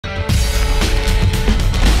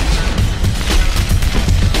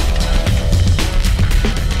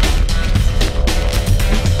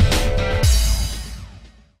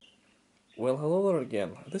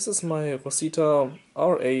again. This is my Rosita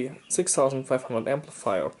RA 6500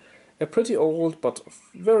 amplifier. A pretty old but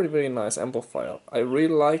very nice amplifier. I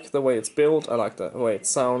really like the way it's built, I like the way it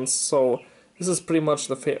sounds, so this is pretty much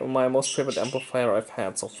my most favorite amplifier I've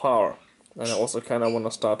had so far. And I also kind of want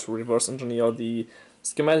to start to reverse engineer the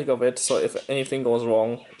schematic of it, so if anything goes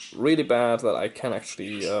wrong really bad, that I can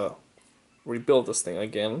actually rebuild this thing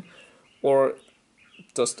again, or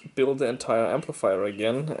just build the entire amplifier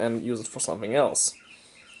again and use it for something else.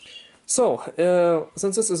 So,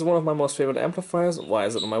 since this is one of my most favorite amplifiers, why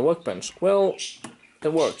is it on my workbench? Well,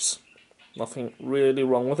 it works. Nothing really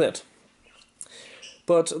wrong with it.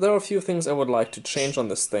 But there are a few things I would like to change on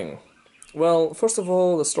this thing. Well, first of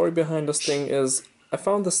all, the story behind this thing is I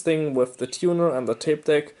found this thing with the tuner and the tape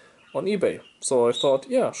deck on eBay. So I thought,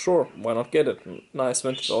 yeah, sure, why not get it? Nice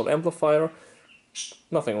vintage old amplifier,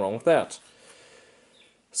 nothing wrong with that.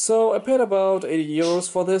 So I paid about 80 euros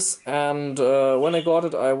for this, and when I got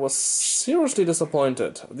it I was seriously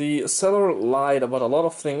disappointed. The seller lied about a lot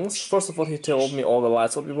of things. First of all, he told me all the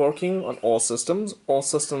lights would be working on all systems. All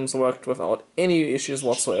systems worked without any issues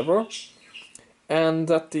whatsoever. And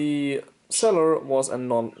that the seller was a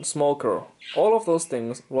non-smoker. All of those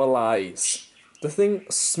things were lies. The thing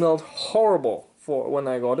smelled horrible for when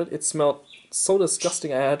I got it. It smelled so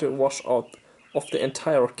disgusting I had to wash out of the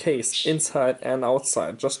entire case, inside and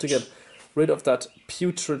outside, just to get rid of that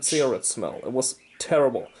putrid cigarette smell. It was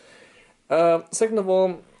terrible. Second of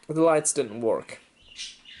all, the lights didn't work.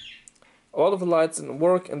 A lot of the lights didn't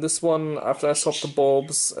work, and this one, after I swapped the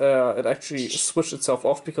bulbs, it actually switched itself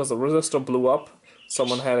off because the resistor blew up.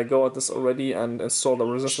 Someone had a go at this already and installed a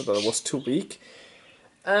resistor that was too weak.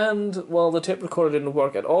 And, well, the tape recorder didn't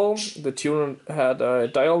work at all. The tuner had a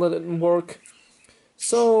dial that didn't work.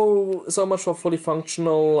 So much for fully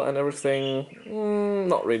functional and everything.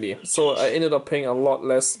 Not really. So I ended up paying a lot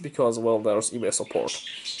less because, well, there's eBay support.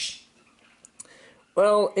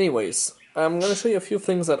 Well, anyways, I'm gonna show you a few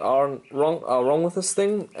things that are wrong with this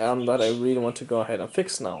thing and that I really want to go ahead and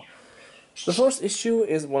fix now. The first issue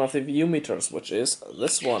is one of the VU meters, which is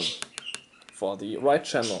this one for the right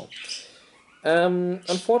channel.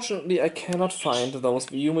 Unfortunately, I cannot find those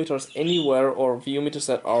VU meters anywhere, or VU meters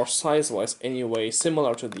that are size-wise anyway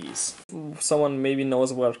similar to these. If someone maybe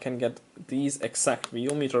knows where I can get these exact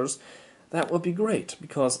VU meters, that would be great,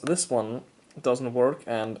 because this one doesn't work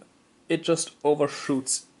and it just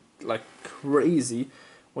overshoots like crazy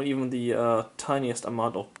when even the tiniest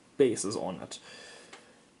amount of bass is on it.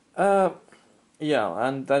 Yeah,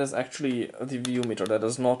 and that is actually the VU meter. That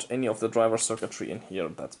is not any of the driver circuitry in here.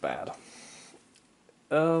 That's bad.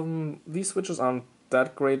 These switches aren't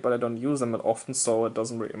that great, but I don't use them that often, so it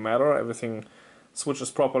doesn't really matter. Everything switches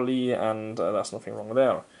properly, and there's nothing wrong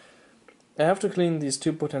there. I have to clean these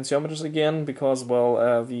two potentiometers again, because,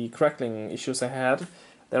 well, the crackling issues I had,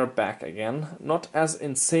 they're back again. Not as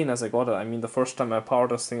insane as I got it. I mean, the first time I powered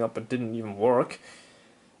this thing up, it didn't even work.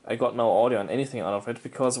 I got no audio and anything out of it,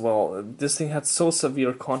 because, well, this thing had so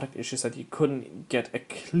severe contact issues that you couldn't get a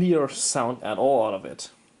clear sound at all out of it.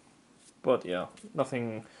 But yeah,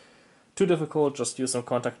 nothing too difficult, just use some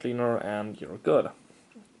contact cleaner and you're good.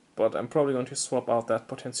 But I'm probably going to swap out that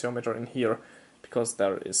potentiometer in here, because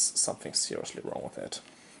there is something seriously wrong with it.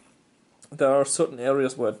 There are certain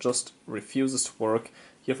areas where it just refuses to work.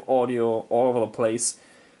 You have audio all over the place,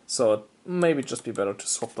 so it maybe just be better to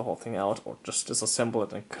swap the whole thing out, or just disassemble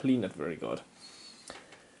it and clean it very good.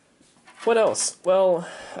 What else? Well,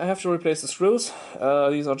 I have to replace the screws.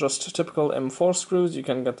 These are just typical M4 screws. You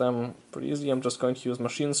can get them pretty easily. I'm just going to use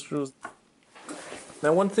machine screws.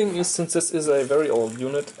 Now, one thing is, since this is a very old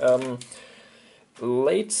unit,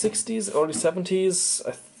 late 60s, early 70s,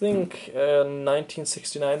 I think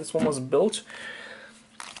 1969 this one was built.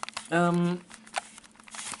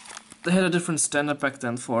 They had a different standard back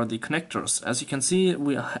then for the connectors. As you can see,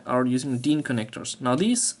 we are using DIN connectors. Now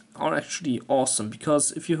these are actually awesome,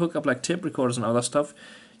 because if you hook up like tape recorders and other stuff,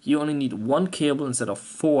 you only need one cable instead of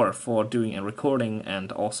four for doing a recording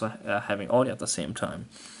and also having audio at the same time.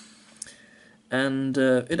 And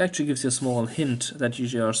it actually gives you a small hint that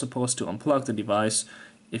you are supposed to unplug the device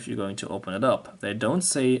if you're going to open it up. They don't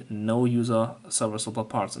say no user serviceable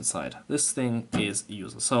parts inside. This thing is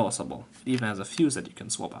user serviceable. It even has a fuse that you can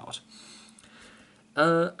swap out.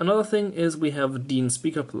 Another thing is we have DIN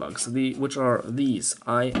speaker plugs, which are these.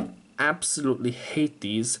 I absolutely hate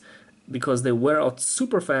these because they wear out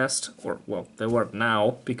super fast, or well, they wear out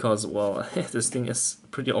now because, well, this thing is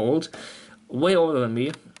pretty old, way older than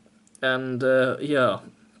me, and yeah,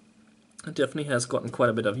 it definitely has gotten quite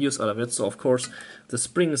a bit of use out of it. So of course the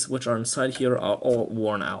springs which are inside here are all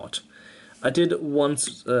worn out. I did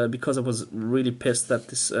once because I was really pissed that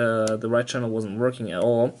this the right channel wasn't working at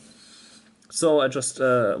all. So I just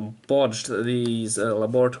bodged these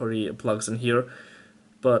laboratory plugs in here.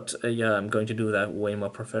 But yeah, I'm going to do that way more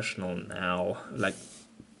professional now. Like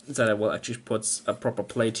that, I will actually put a proper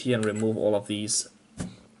plate here and remove all of these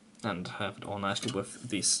and have it all nicely with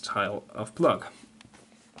this style of plug.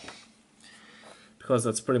 Because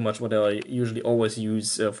that's pretty much what I usually always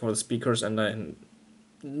use for the speakers, and I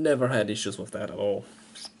never had issues with that at all.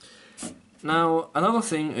 Now another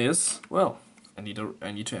thing is, well, I need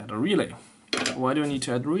to add a relay. Why do I need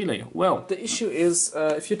to add a relay? Well, the issue is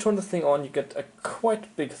if you turn the thing on, you get a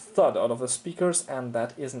quite big thud out of the speakers, and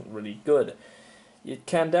that isn't really good. It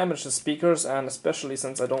can damage the speakers, and especially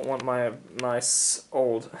since I don't want my nice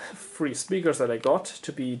old free speakers that I got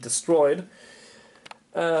to be destroyed,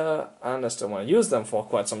 and I still want to use them for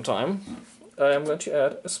quite some time, I'm going to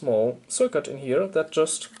add a small circuit in here that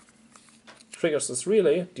just triggers this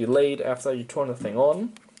relay, delayed after you turn the thing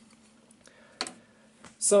on.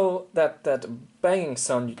 So that banging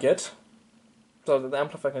sound you get, so that the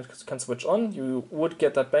amplifier can switch on, you would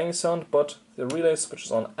get that banging sound, but the relay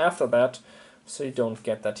switches on after that, so you don't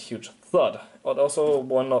get that huge thud. But also,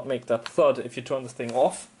 why not make that thud if you turn the thing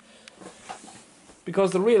off?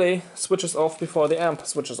 Because the relay switches off before the amp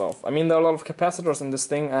switches off. I mean, there are a lot of capacitors in this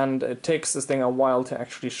thing, and it takes this thing a while to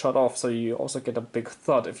actually shut off, so you also get a big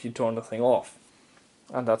thud if you turn the thing off.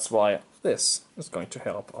 And that's why this is going to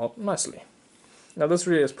help out nicely. Now this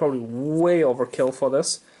relay is probably way overkill for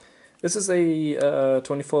this. This is a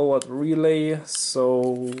 24 watt relay,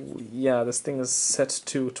 so yeah, this thing is set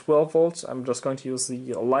to 12 volts. I'm just going to use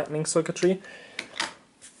the lightning circuitry,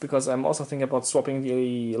 because I'm also thinking about swapping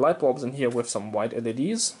the light bulbs in here with some white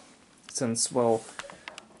LEDs, since, well,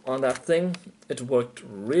 on that thing it worked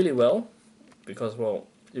really well, because, well,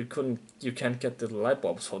 you can't get the light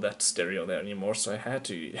bulbs for that stereo there anymore, so I had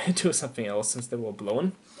to do something else since they were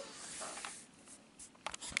blown.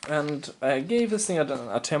 And I gave this thing an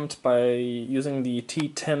attempt by using the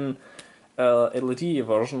T10 LED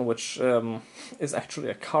version, which is actually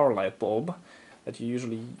a car light bulb that you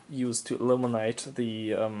usually use to illuminate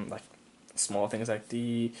the like small things like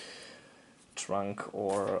the trunk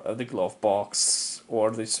or the glove box or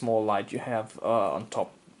the small light you have on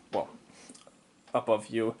top, well, above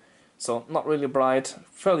you. So not really bright,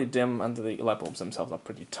 fairly dim, and the light bulbs themselves are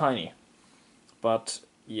pretty tiny. But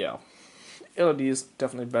yeah, LED is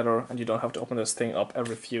definitely better, and you don't have to open this thing up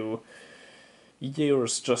every few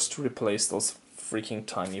years just to replace those freaking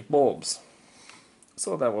tiny bulbs.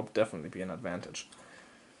 So that will definitely be an advantage.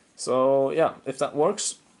 So yeah, if that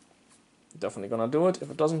works, definitely gonna do it.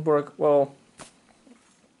 If it doesn't work, well,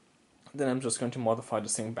 then I'm just going to modify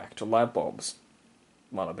this thing back to light bulbs.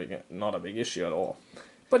 Not a big issue at all.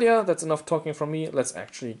 But yeah, that's enough talking from me. Let's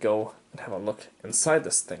actually go and have a look inside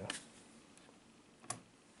this thing.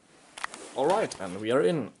 Alright, and we are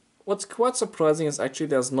in. What's quite surprising is actually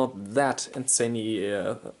there's not that insanely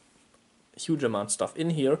huge amount of stuff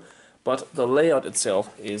in here, but the layout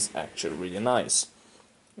itself is actually really nice.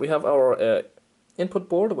 We have our input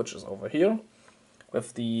board, which is over here,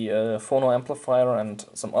 with the phono amplifier and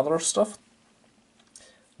some other stuff.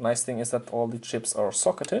 Nice thing is that all the chips are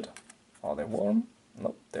socketed. Are they warm?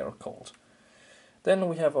 Nope, they are cold. Then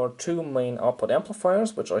we have our two main output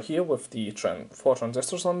amplifiers, which are here with the 4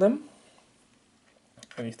 transistors on them.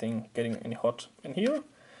 Anything getting any hot in here?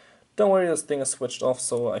 Don't worry, this thing is switched off,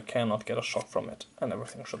 so I cannot get a shock from it, and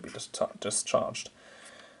everything should be discharged.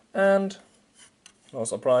 And no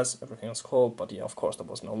surprise, everything is cold, but yeah, of course there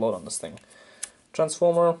was no load on this thing.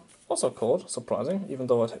 Transformer, also cold, surprising, even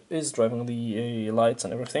though it is driving the lights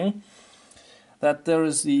and everything. That there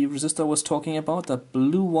is the resistor I was talking about, that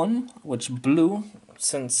blue one, which blew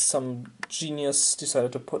since some genius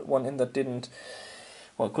decided to put one in that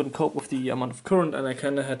couldn't cope with the amount of current, and I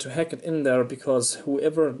kinda had to hack it in there because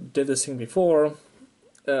whoever did this thing before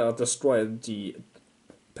destroyed the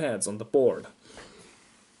pads on the board.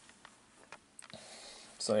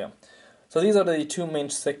 So yeah. So these are the two main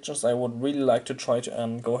sections I would really like to try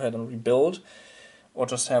to go ahead and rebuild, or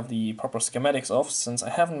just have the proper schematics of, since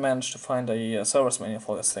I haven't managed to find a service manual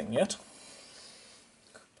for this thing yet.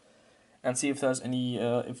 And see if there's any,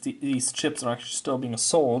 these chips are actually still being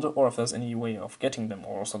sold, or if there's any way of getting them,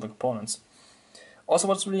 or also the components. Also,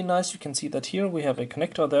 what's really nice, you can see that here we have a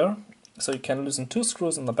connector there, so you can loosen 2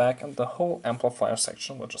 screws in the back, and the whole amplifier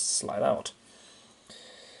section will just slide out.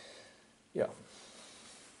 Yeah.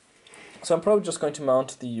 So I'm probably just going to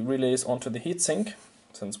mount the relays onto the heatsink,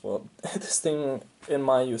 since, well, this thing, in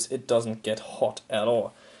my use, it doesn't get hot at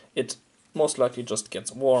all. It most likely just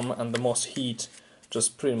gets warm, and the most heat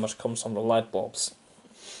just pretty much comes from the light bulbs.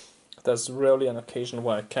 There's rarely an occasion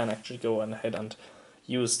where I can actually go ahead and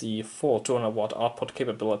use the full 200 watt output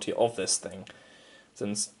capability of this thing,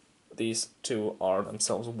 since these two are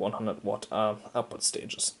themselves 100 watt output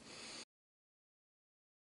stages.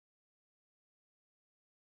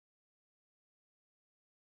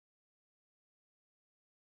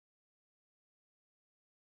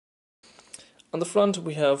 On the front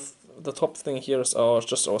we have the top thing here is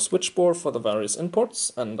just our switchboard for the various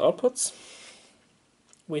inputs and outputs.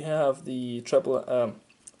 We have the treble,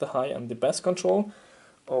 the high and the bass control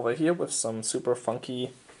over here with some super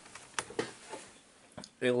funky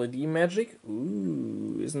LED magic.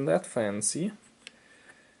 Ooh, isn't that fancy?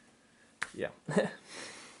 Yeah.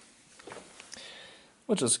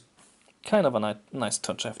 Which is kind of a nice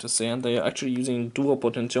touch, I have to say, and they're actually using dual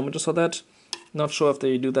potentiometers for that. Not sure if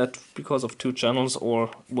they do that because of two channels, or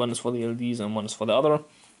one is for the LEDs and one is for the other.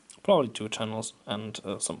 Probably two channels and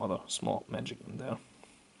some other small magic in there.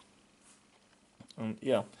 And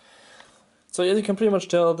yeah. So as you can pretty much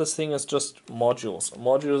tell, this thing is just modules.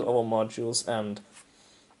 Modules over modules, and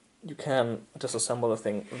you can disassemble the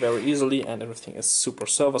thing very easily, and everything is super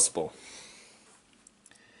serviceable.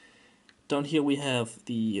 Down here we have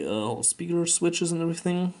the whole speaker switches and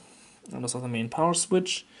everything, and also the main power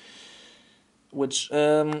switch, which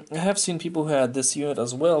I have seen people who had this unit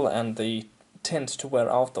as well, and they tend to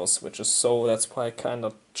wear out those switches, so that's why I kind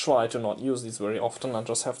of try to not use these very often and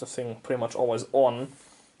just have the thing pretty much always on.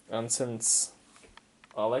 And since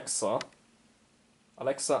Alexa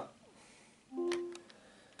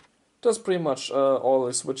does pretty much all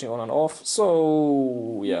the switching on and off,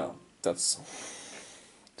 so yeah, that's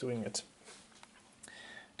doing it.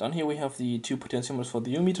 Down here we have the two potentiometers for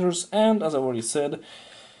the U-meters, and as I already said,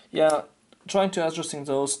 yeah, trying to adjusting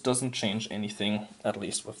those doesn't change anything, at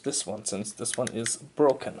least with this one, since this one is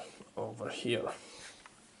broken over here.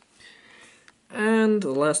 And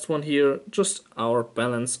the last one here, just our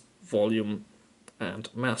balance, volume, and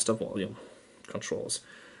master volume controls.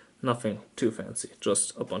 Nothing too fancy,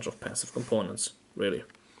 just a bunch of passive components, really.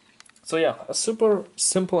 So yeah, a super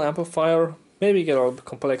simple amplifier, maybe get a little bit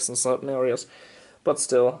complex in certain areas, but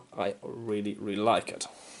still, I really like it.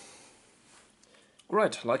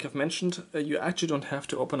 Right, like I've mentioned, you actually don't have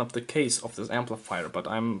to open up the case of this amplifier, but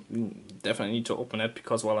I'm definitely need to open it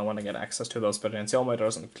because, well, I want to get access to those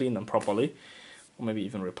potentiometers and clean them properly, or maybe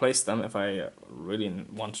even replace them if I really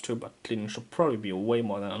want to, but cleaning should probably be way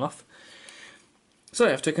more than enough. So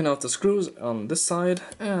I've taken out the screws on this side,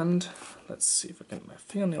 and let's see if I can get my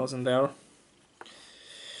fingernails in there.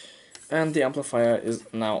 And the amplifier is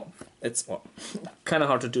now, it's well, kind of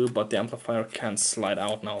hard to do, but the amplifier can slide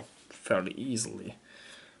out now fairly easily.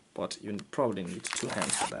 But you probably need two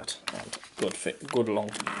hands for that, and good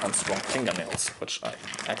long and strong fingernails, which I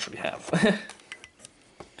actually have.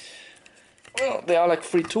 Well, they are like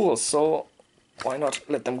free tools, so why not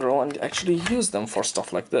let them grow and actually use them for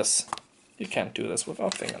stuff like this? You can't do this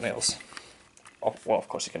without fingernails. Oh, well, of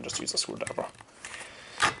course you can just use a screwdriver.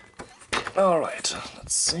 Alright,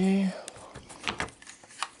 let's see.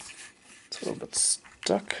 It's a little bit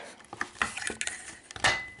stuck.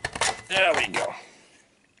 There we go.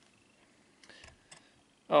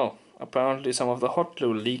 Oh, apparently some of the hot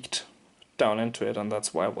glue leaked down into it, and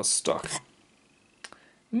that's why it was stuck.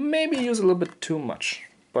 Maybe use a little bit too much,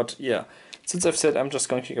 but yeah, since I've said I'm just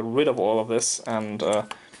going to get rid of all of this and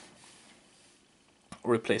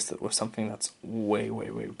replace it with something that's way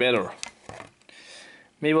better.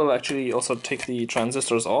 Maybe I'll actually also take the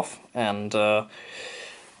transistors off and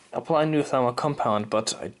apply new thermal compound,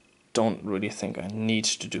 but I don't really think I need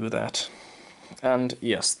to do that. And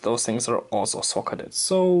yes, those things are also socketed,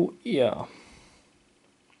 so yeah,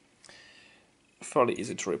 fairly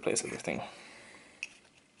easy to replace everything.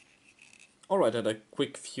 Alright, I had a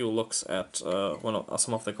quick few looks at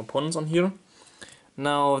some of the components on here.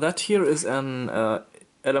 Now that here is an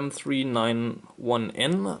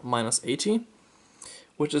LM391N-80,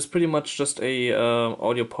 which is pretty much just a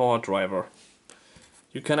audio power driver.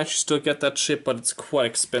 You can actually still get that chip, but it's quite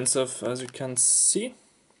expensive, as you can see.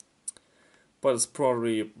 But it's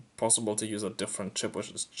probably possible to use a different chip,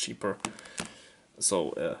 which is cheaper.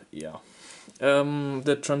 So yeah.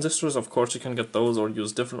 The transistors, of course, you can get those or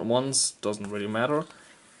use different ones, doesn't really matter.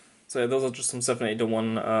 So yeah, those are just some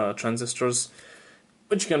 7801 transistors,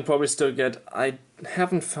 which you can probably still get. I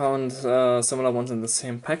haven't found similar ones in the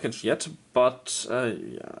same package yet, but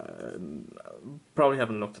yeah, probably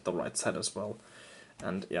haven't looked at the right side as well.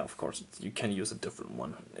 And yeah, of course, you can use a different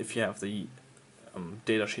one if you have the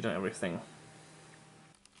data sheet and everything.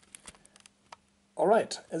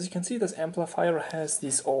 Alright, as you can see, this amplifier has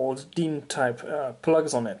these old DIN type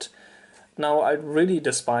plugs on it. Now I really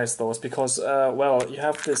despise those because, well, you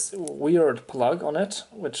have this weird plug on it,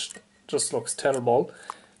 which just looks terrible.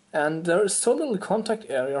 And there is so little contact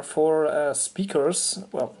area for speakers,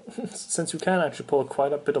 well, since you can actually pull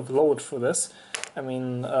quite a bit of load for this. I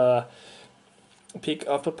mean, peak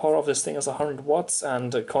output power of this thing is 100 watts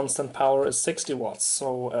and constant power is 60 watts,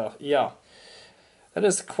 so yeah, that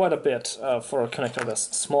is quite a bit for a connector this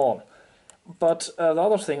small. But the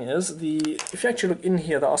other thing is, if you actually look in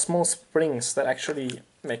here, there are small springs that actually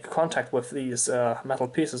make contact with these metal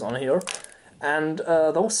pieces on here. And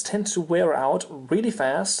those tend to wear out really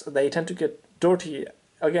fast. They tend to get dirty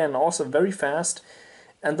again also very fast,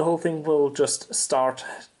 and the whole thing will just start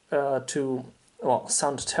to, well,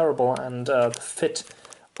 sound terrible, and the fit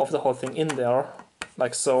of the whole thing in there,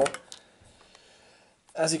 like so.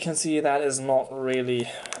 As you can see, that is not really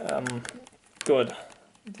good.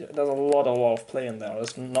 There's a lot of play in there.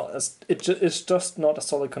 It's just not a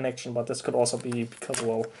solid connection, but this could also be because,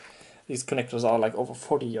 well, these connectors are like over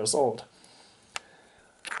 40 years old.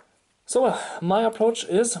 So my approach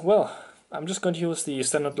is, well, I'm just going to use the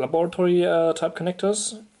standard laboratory type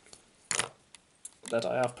connectors that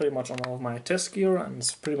I have pretty much on all of my test gear, and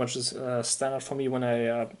it's pretty much standard for me when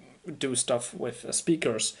I do stuff with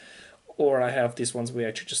speakers, or I have these ones where I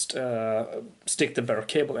actually just stick the bare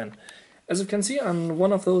cable in. As you can see, on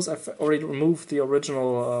one of those I've already removed the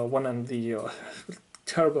original one and the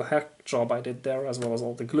terrible hack job I did there, as well as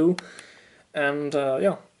all the glue, and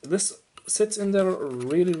yeah, this sits in there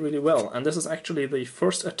really well, and this is actually the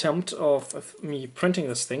first attempt of me printing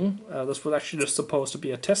this thing. This was actually just supposed to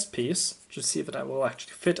be a test piece to see if it will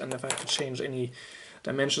actually fit and if I could change any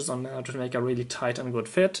dimensions on there to make a really tight and good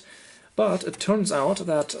fit. But it turns out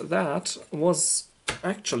that that was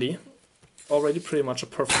actually already pretty much a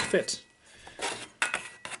perfect fit.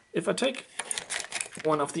 If I take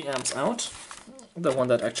one of the amps out, the one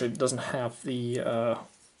that actually doesn't have the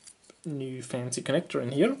new fancy connector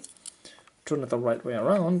in here, turn it the right way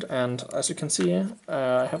around, and as you can see,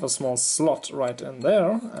 I have a small slot right in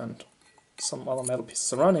there and some other metal pieces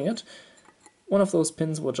surrounding it. One of those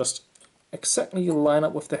pins will just exactly line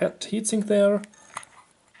up with the heatsink there.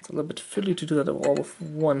 It's a little bit fiddly to do that all with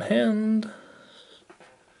one hand.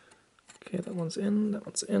 Okay, that one's in, that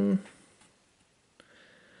one's in.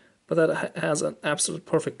 But that has an absolute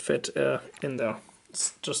perfect fit in there.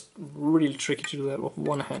 It's just really tricky to do that with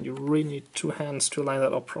one hand. You really need two hands to line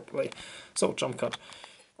that up properly. So, jump cut.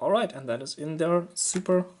 Alright, and that is in there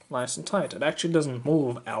super nice and tight. It actually doesn't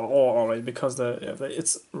move at all already because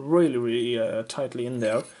it's really tightly in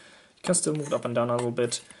there. You can still move it up and down a little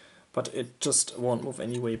bit, but it just won't move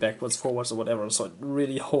any way backwards, forwards, or whatever. So it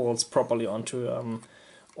really holds properly onto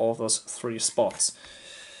all of those three spots.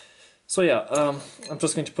 So yeah, I'm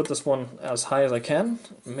just going to put this one as high as I can,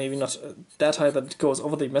 maybe not that high that it goes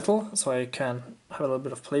over the metal, so I can have a little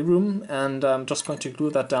bit of playroom, and I'm just going to glue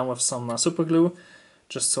that down with some super glue,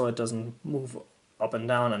 just so it doesn't move up and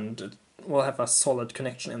down, and it will have a solid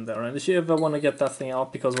connection in there. And if you ever want to get that thing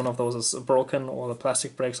out because one of those is broken, or the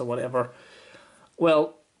plastic breaks or whatever,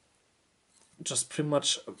 well, just pretty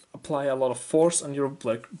much apply a lot of force and you'll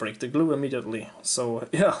like break the glue immediately. So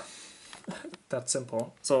yeah, that's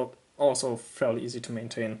simple. So also fairly easy to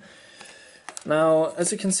maintain. Now,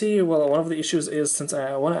 as you can see, well, one of the issues is, since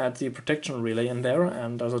I want to add the protection relay in there,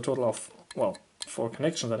 and there's a total of, well, 4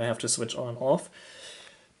 connections that I have to switch on and off,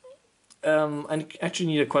 I actually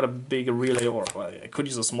need quite a big relay, or well, I could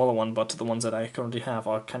use a smaller one, but the ones that I currently have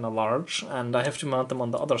are kind of large, and I have to mount them on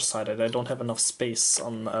the other side. I don't have enough space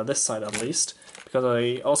on this side at least, because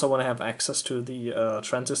I also want to have access to the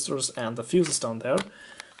transistors and the fuses down there.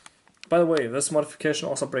 By the way, this modification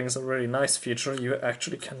also brings a really nice feature. You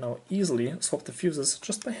actually can now easily swap the fuses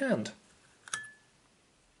just by hand,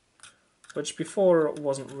 which before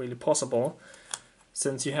wasn't really possible,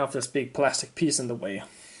 since you have this big plastic piece in the way.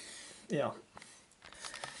 Yeah.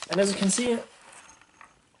 And as you can see,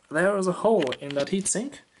 there is a hole in that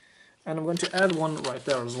heatsink, and I'm going to add one right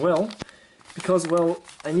there as well, because, well,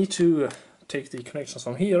 I need to take the connections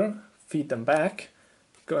from here, feed them back,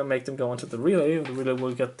 go and make them go into the relay. The relay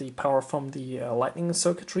will get the power from the lightning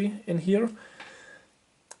circuitry in here,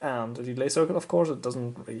 and the relay circuit, of course, it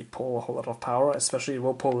doesn't really pull a whole lot of power, especially it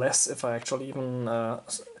will pull less if I actually even,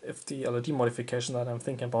 if the LED modification that I'm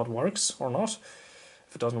thinking about works or not.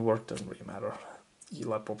 If it doesn't work, it doesn't really matter. The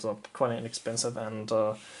light bulbs are quite inexpensive, and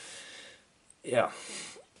yeah.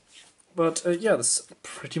 But yeah, that's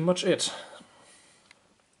pretty much it.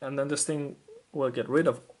 And then this thing will get rid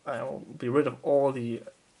of, I'll be rid of all the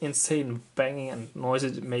insane banging and noise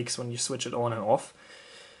it makes when you switch it on and off.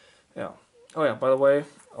 Yeah. Oh yeah, by the way,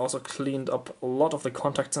 Also cleaned up a lot of the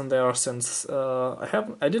contacts in there, since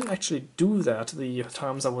I didn't actually do that the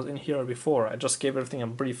times I was in here before. I just gave everything a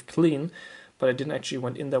brief clean, but I didn't actually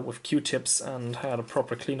went in there with Q-tips and had a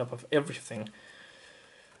proper cleanup of everything.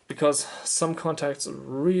 Because some contacts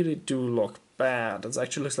really do look bad. It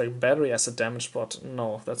actually looks like battery acid damage, but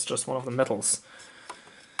no, that's just one of the metals.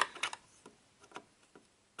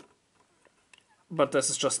 But this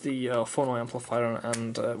is just the phono amplifier,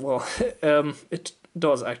 and well, it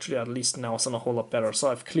does actually at least now sound a whole lot better.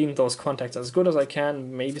 So I've cleaned those contacts as good as I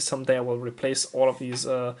can. Maybe someday I will replace all of these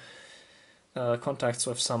contacts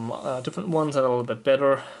with some different ones that are a little bit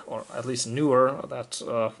better, or at least newer, that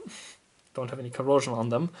don't have any corrosion on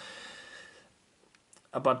them.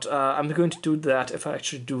 But I'm going to do that if I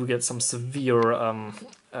actually do get some severe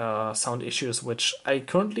sound issues, which I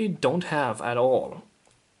currently don't have at all.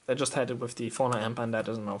 I just had it with the phono amp, and that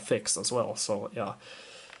is now fixed as well, so yeah.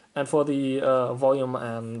 And for the volume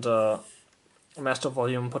and master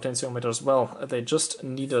volume potentiometer as well, they just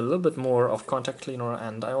need a little bit more of contact cleaner,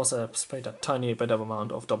 and I also sprayed a tiny bit of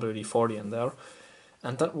amount of WD-40 in there.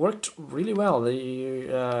 And that worked really well.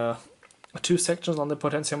 The two sections on the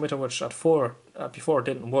potentiometer, which at before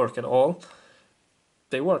didn't work at all,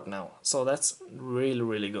 they work now. So that's really,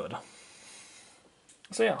 really good.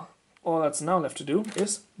 So yeah, all that's now left to do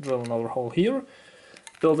is drill another hole here,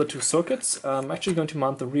 build the two circuits. I'm actually going to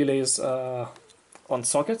mount the relays on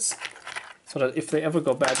sockets, so that if they ever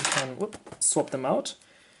go bad, you can swap them out.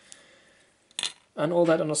 And all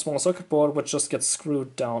that on a small circuit board, which just gets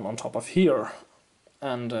screwed down on top of here.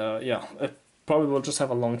 And yeah, it probably will just have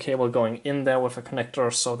a long cable going in there with a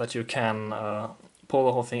connector, so that you can pull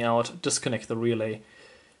the whole thing out, disconnect the relay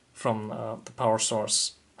from the power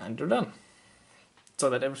source, and you're done. So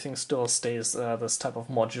that everything still stays this type of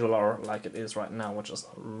modular like it is right now, which is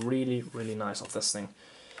really, really nice of this thing.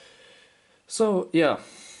 So yeah,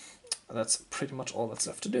 that's pretty much all that's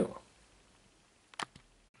left to do.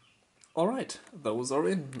 Alright, those are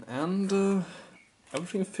in, and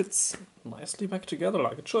everything fits nicely back together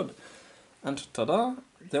like it should. And ta-da,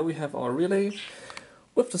 there we have our relay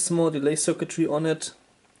with the small delay circuitry on it,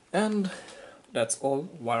 and that's all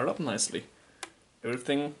wired up nicely.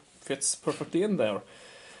 Everything fits perfectly in there.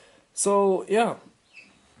 So yeah,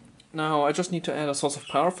 now I just need to add a source of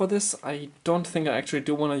power for this. I don't think I actually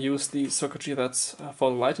do want to use the circuitry that's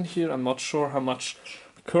for the light in here. I'm not sure how much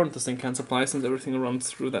current this thing can supply, since everything runs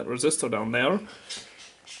through that resistor down there.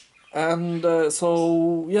 And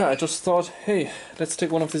so yeah, I just thought, hey, let's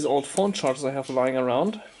take one of these old phone chargers I have lying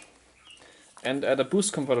around and add a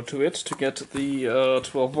boost converter to it to get the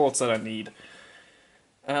 12 volts that I need.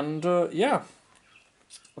 And yeah,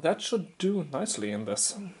 that should do nicely in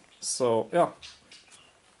this. So yeah,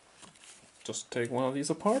 just take one of these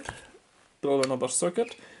apart, build another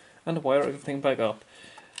circuit, and wire everything back up.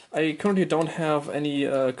 I currently don't have any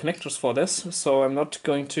connectors for this, so I'm not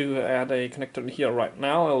going to add a connector in here right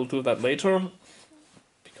now. I'll do that later,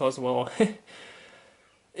 because, well,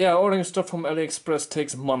 yeah, ordering stuff from AliExpress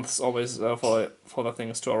takes months always for the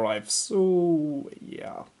things to arrive, so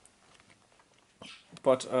yeah.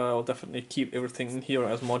 But I'll definitely keep everything in here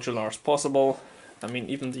as modular as possible. I mean,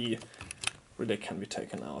 even the relay can be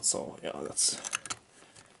taken out, so yeah, that's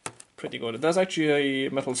pretty good. There's actually a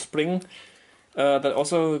metal spring that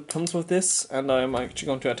also comes with this, and I'm actually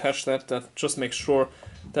going to attach that. That just makes sure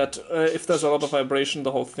that if there's a lot of vibration,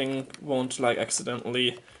 the whole thing won't like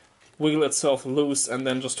accidentally wiggle itself loose and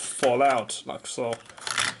then just fall out, like so.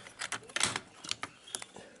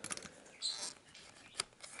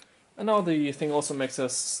 And now the thing also makes a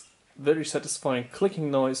very satisfying clicking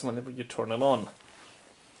noise whenever you turn it on.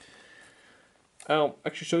 I'll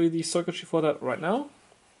actually show you the circuitry for that right now.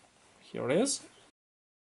 Here it is.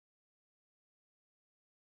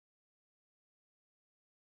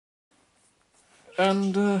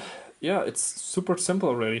 And yeah, it's super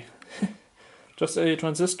simple really. Just a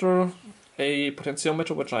transistor, a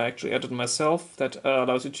potentiometer, which I actually added myself, that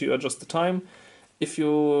allows you to adjust the time.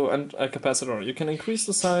 And a capacitor. You can increase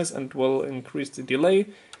the size and will increase the delay,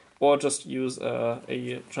 or just use a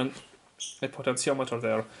potentiometer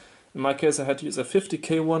there. In my case I had to use a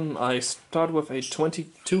 50k one. I started with a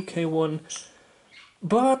 22k one,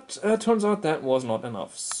 but turns out that was not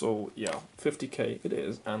enough. So yeah, 50k it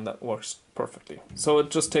is, and that works perfectly. So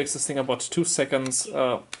it just takes this thing about 2 seconds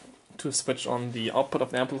to switch on the output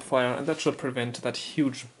of the amplifier, and that should prevent that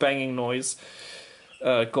huge banging noise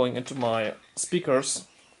going into my speakers,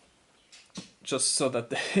 just so that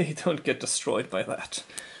they don't get destroyed by that.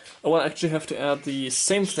 I will actually have to add the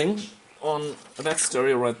same thing on that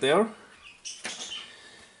stereo right there,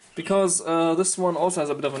 because this one also has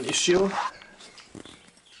a bit of an issue.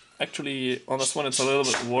 Actually, on this one it's a little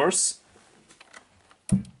bit worse.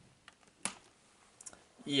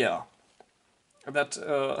 Yeah. That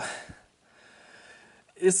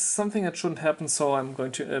is something that shouldn't happen, so I'm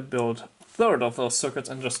going to build a third of those circuits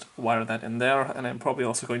and just wire that in there, and I'm probably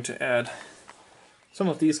also going to add some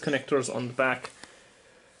of these connectors on the back,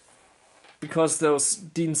 because those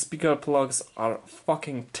DIN speaker plugs are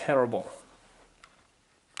fucking terrible.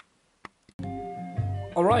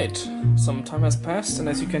 Alright, some time has passed, and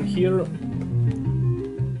as you can hear,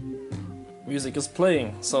 music is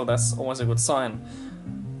playing, so that's always a good sign.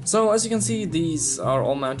 So as you can see, these are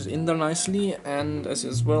all mounted in there nicely, and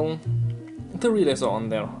as well, the relays are on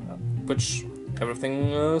there, which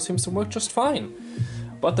everything seems to work just fine.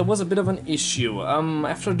 But there was a bit of an issue.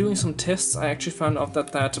 After doing some tests, I actually found out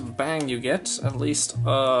that that bang you get, at least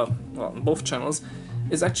well, on both channels,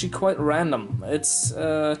 is actually quite random. It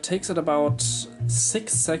takes it about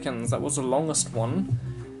 6 seconds, that was the longest one,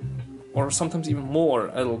 or sometimes even more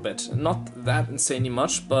a little bit. Not that insanely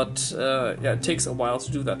much, but yeah, it takes a while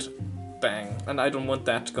to do that bang, and I don't want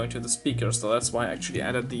that going to the speakers, so that's why I actually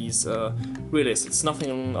added these relays. It's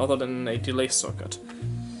nothing other than a delay circuit.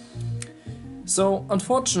 So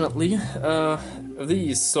unfortunately,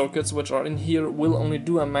 these circuits which are in here will only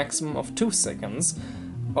do a maximum of 2 seconds,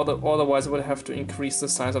 otherwise I would have to increase the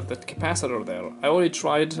size of that capacitor there. I already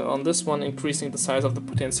tried on this one increasing the size of the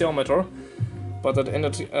potentiometer, but that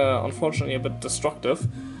ended unfortunately a bit destructive.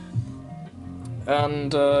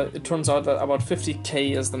 And it turns out that about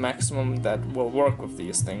 50k is the maximum that will work with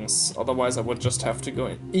these things. Otherwise I would just have to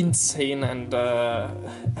go insane and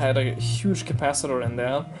add a huge capacitor in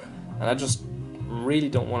there, and I just really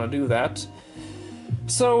don't want to do that.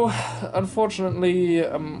 So unfortunately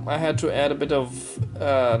I had to add a bit of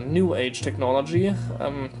new age technology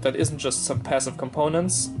that isn't just some passive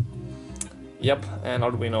components. Yep, and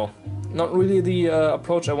Arduino. Not really the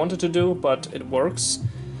approach I wanted to do, but it works.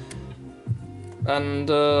 And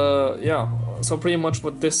yeah, so pretty much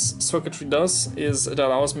what this circuitry does is it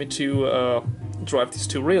allows me to drive these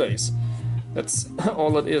two relays. That's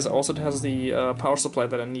all it is. Also, it has the power supply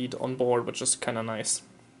that I need on board, which is kind of nice.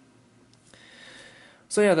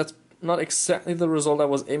 So yeah, that's not exactly the result I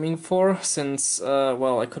was aiming for, since,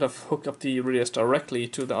 well, I could have hooked up the relays directly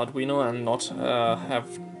to the Arduino and not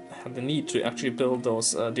have had the need to actually build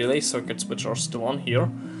those delay circuits which are still on here.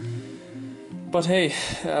 But hey,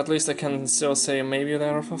 at least I can still say maybe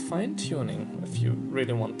they're for fine-tuning, if you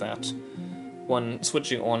really want that. One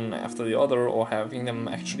switching on after the other, or having them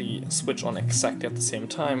actually switch on exactly at the same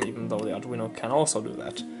time, even though the Arduino can also do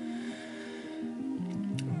that.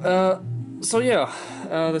 So yeah,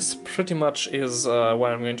 this pretty much is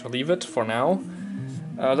where I'm going to leave it for now.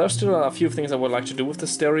 There's still a few things I would like to do with the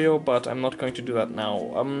stereo, but I'm not going to do that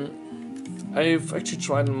now. I've actually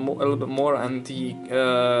tried a little bit more, and the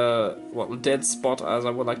well, dead spot, as I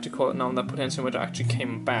would like to call it now, on that potentiometer actually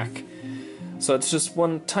came back. So it's just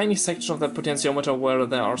one tiny section of that potentiometer where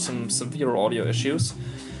there are some severe audio issues.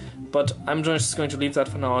 But I'm just going to leave that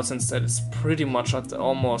for now, since that is pretty much at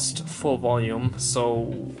almost full volume.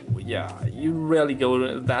 So yeah, you rarely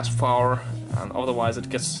go that far, and otherwise it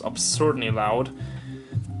gets absurdly loud.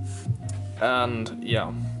 And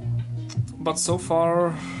yeah, but so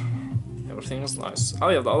far everything is nice. Oh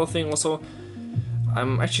yeah, the other thing also,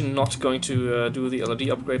 I'm actually not going to do the LED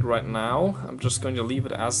upgrade right now. I'm just going to leave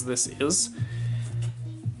it as this is.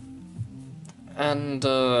 And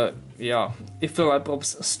yeah, if the light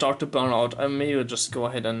bulbs start to burn out, I may just go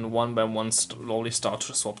ahead and one by one slowly start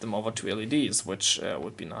to swap them over to LEDs, which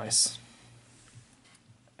would be nice.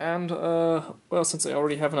 And well, since I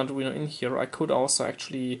already have an Arduino in here, I could also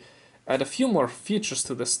actually add a few more features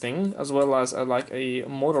to this thing, as well as like a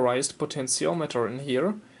motorized potentiometer in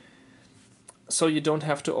here. So you don't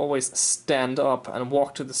have to always stand up and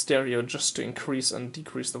walk to the stereo just to increase and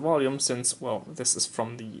decrease the volume, since, well, this is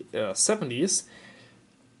from the 70s.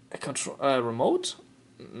 A control remote?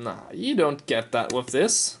 Nah, you don't get that with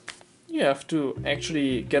this. You have to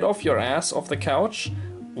actually get off your ass off the couch,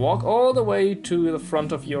 walk all the way to the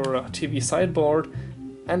front of your TV sideboard,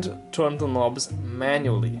 and turn the knobs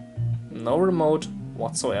manually. No remote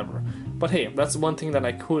whatsoever. But hey, that's one thing that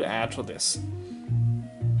I could add to this,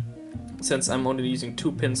 since I'm only using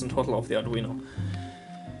 2 pins in total of the Arduino.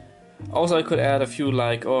 Also, I could add a few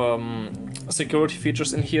like security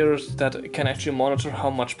features in here that can actually monitor how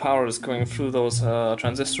much power is going through those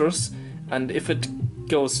transistors, and if it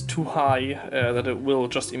goes too high, that it will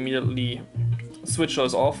just immediately switch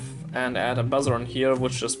those off, and add a buzzer in here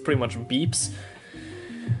which just pretty much beeps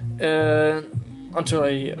until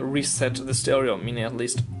I reset the stereo, meaning at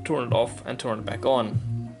least turn it off and turn it back on.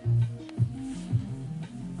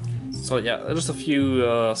 So yeah, just a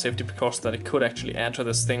few safety precautions that I could actually add to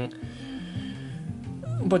this thing.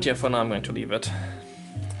 But yeah, for now I'm going to leave it.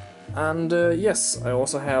 And yes, I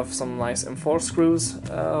also have some nice M4 screws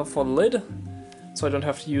for the lid, so I don't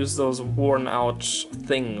have to use those worn out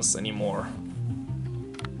things anymore.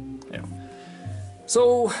 Yeah.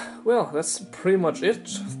 So, well, that's pretty much it.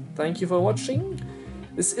 Thank you for watching.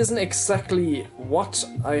 This isn't exactly what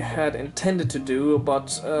I had intended to do,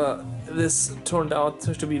 but this turned out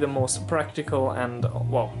to be the most practical and,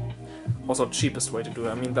 well, also cheapest way to do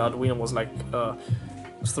it. I mean, the Arduino was like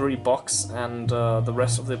 $3, and the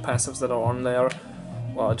rest of the passives that are on there,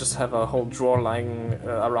 well, I just have a whole drawer lying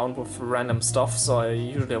around with random stuff, so I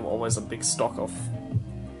usually have always a big stock of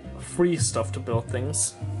free stuff to build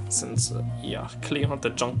things, since, yeah, clearing out the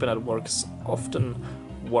junk bin at work is often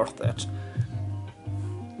worth it.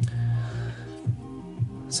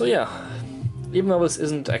 So yeah, even though this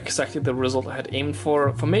isn't exactly the result I had aimed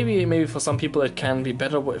for maybe for some people it can be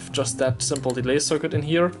better with just that simple delay circuit in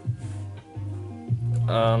here.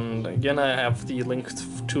 And again, I have the link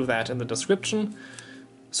to that in the description.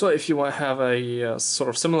 So if you have a sort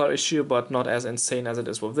of similar issue, but not as insane as it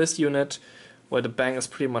is with this unit, where the bang is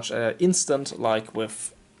pretty much instant, like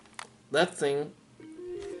with that thing,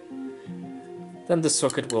 then this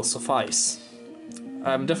circuit will suffice.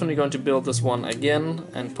 I'm definitely going to build this one again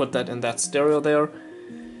and put that in that stereo there,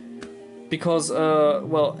 because,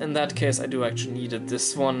 well, in that case I do actually need it.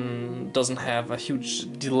 This one doesn't have a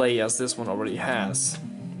huge delay as this one already has.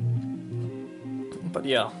 But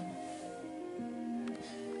yeah.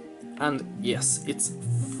 And yes, it's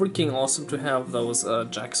freaking awesome to have those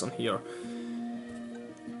jacks on here.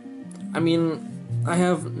 I mean, I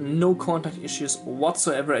have no contact issues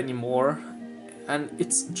whatsoever anymore, and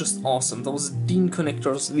it's just awesome. Those DIN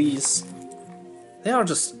connectors, they are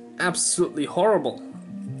just absolutely horrible.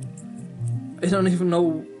 I don't even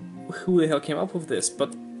know who the hell came up with this,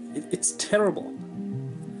 but it's terrible.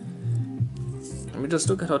 I mean, just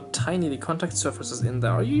look at how tiny the contact surfaces in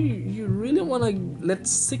there. You really want to let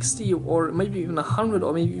 60 or maybe even 100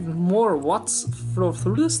 or maybe even more watts flow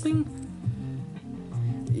through this thing?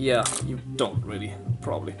 Yeah, you don't really,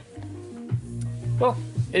 probably. Well,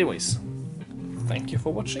 anyways, thank you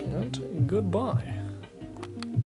for watching and goodbye.